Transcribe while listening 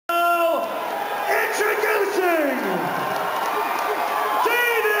Introducing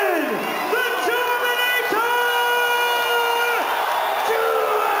David the Terminator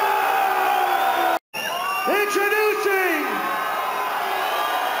Tua! Introducing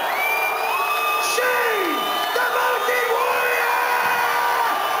Shane the Mountain Warrior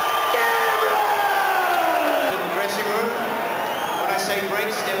Cameron! In the dressing room, when I say break,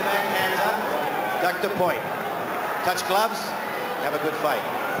 step back, hands up, duck the point. Touch gloves, have a good fight.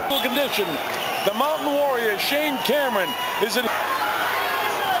 Condition. The Mountain Warrior, Shane Cameron, is in.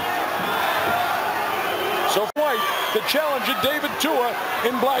 So white, the challenger, David Tua,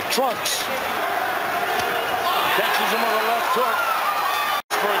 in black trunks. Catches him with a left hook.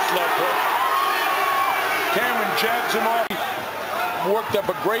 First left hook. Cameron jabs him off. Worked up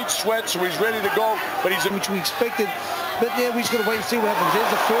a great sweat, so he's ready to go, but he's in. Which we expected, but yeah, we just got to wait and see what happens.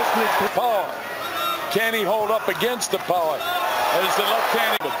 There's the first minute. Power. Can he hold up against the power? As the left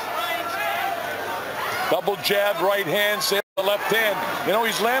hand. Double jab, right hand, sail the left hand. You know,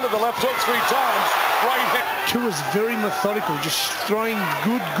 he's landed the left hook 3 times. Right hand. Tua's very methodical, just throwing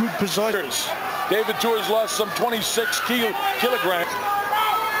good precision. David Tua's lost some 26 kilograms.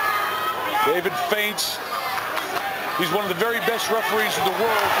 David feints. He's one of the very best referees in the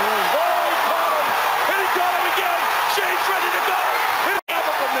world. Oh, he caught him! And he got him again! Shane's ready to go! And he got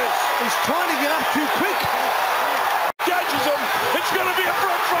him from this! He's trying to get up too quick. Catches him! It's going to be a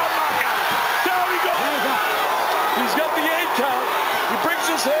front knockout! Down he goes! He's got the 8 count. He brings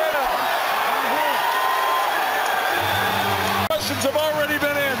his head up. Questions have already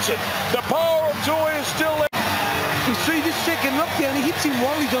been answered. The power of Tua is still there. You see this second knockdown, he hits him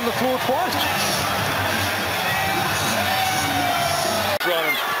while he's on the floor twice.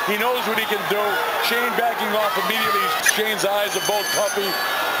 He knows what he can do. Shane backing off immediately. Shane's eyes are both puffy.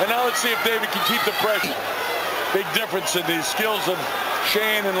 And now let's see if David can keep the pressure. Big difference in these skills of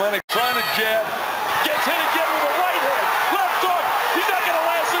Shane and Lennox. Trying to jab. Gets hit again with a right hand. Left hook. He's not going to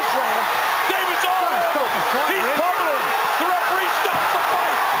last this round. David's all over. He's pummeling. The referee stops the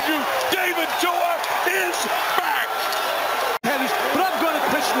fight. David Tua is back. But I'm going to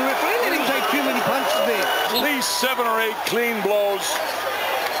question the referee. Let him take too many punches there. At least 7 or 8 clean blows.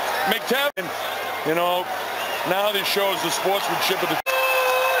 McTavish, you know, now this shows the sportsmanship of the